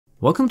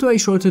Welcome to a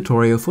short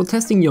tutorial for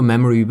testing your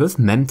memory with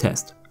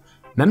MemTest.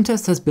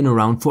 MemTest has been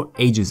around for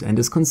ages and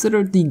is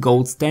considered the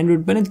gold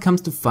standard when it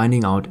comes to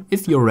finding out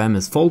if your RAM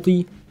is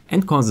faulty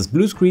and causes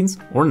blue screens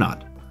or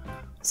not.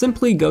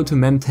 Simply go to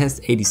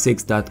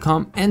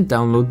MemTest86.com and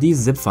download the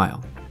zip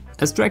file.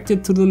 Extract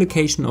it to the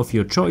location of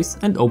your choice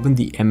and open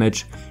the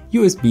image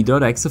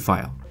usb.exe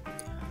file.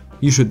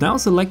 You should now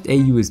select a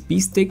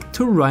USB stick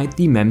to write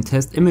the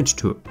MemTest image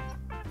to.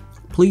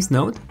 Please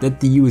note that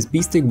the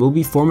USB stick will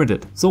be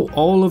formatted, so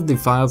all of the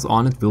files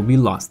on it will be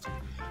lost.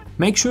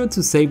 Make sure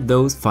to save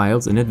those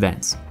files in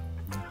advance.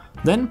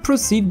 Then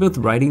proceed with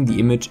writing the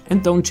image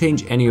and don't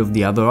change any of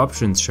the other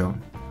options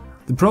shown.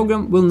 The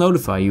program will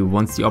notify you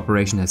once the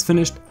operation has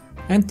finished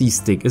and the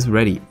stick is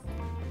ready.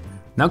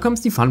 Now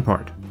comes the fun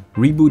part.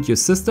 Reboot your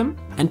system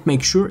and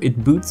make sure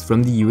it boots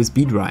from the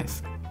USB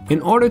drive. In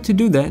order to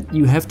do that,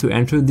 you have to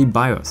enter the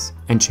BIOS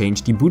and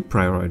change the boot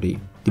priority.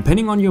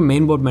 Depending on your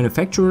mainboard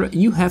manufacturer,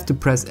 you have to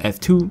press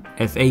F2,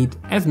 F8,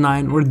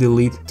 F9 or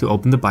delete to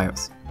open the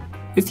BIOS.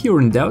 If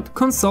you're in doubt,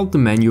 consult the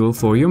manual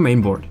for your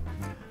mainboard.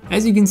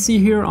 As you can see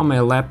here on my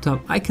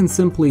laptop, I can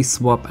simply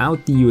swap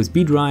out the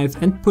USB drive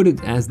and put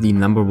it as the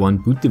number 1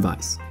 boot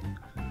device.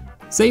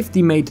 Save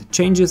the made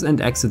changes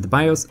and exit the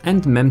BIOS,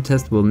 and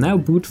MemTest will now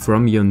boot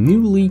from your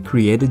newly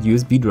created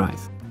USB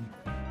drive.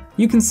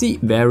 You can see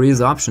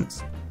various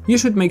options. You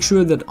should make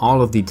sure that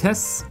all of the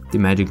tests, the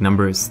magic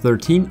number is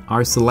 13,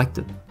 are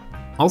selected.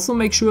 Also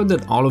make sure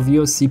that all of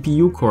your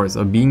CPU cores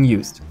are being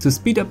used to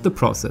speed up the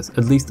process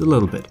at least a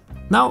little bit.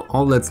 Now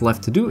all that's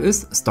left to do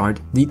is start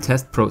the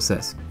test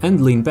process and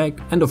lean back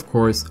and of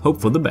course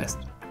hope for the best.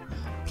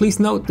 Please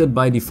note that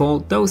by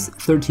default those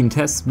 13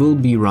 tests will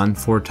be run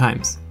 4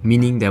 times,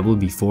 meaning there will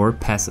be 4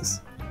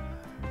 passes.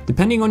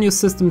 Depending on your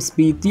system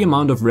speed, the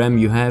amount of RAM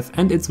you have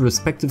and its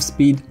respective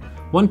speed,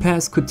 one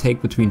pass could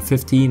take between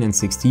 15 and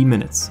 60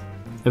 minutes.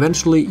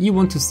 Eventually you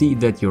want to see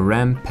that your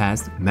RAM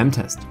passed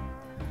MemTest.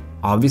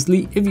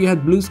 Obviously, if you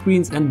had blue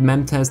screens and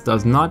MemTest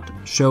does not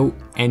show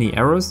any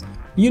errors,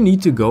 you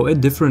need to go a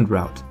different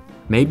route.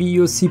 Maybe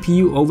your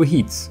CPU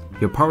overheats,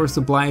 your power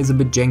supply is a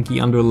bit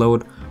janky under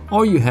load,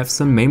 or you have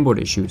some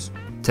mainboard issues.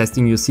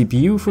 Testing your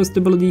CPU for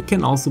stability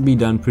can also be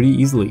done pretty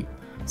easily.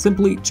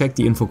 Simply check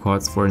the info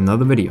cards for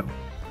another video.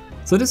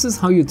 So this is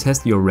how you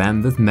test your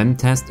RAM with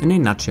MemTest in a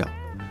nutshell.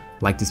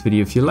 Like this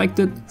video if you liked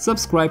it,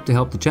 subscribe to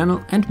help the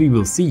channel, and we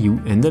will see you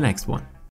in the next one.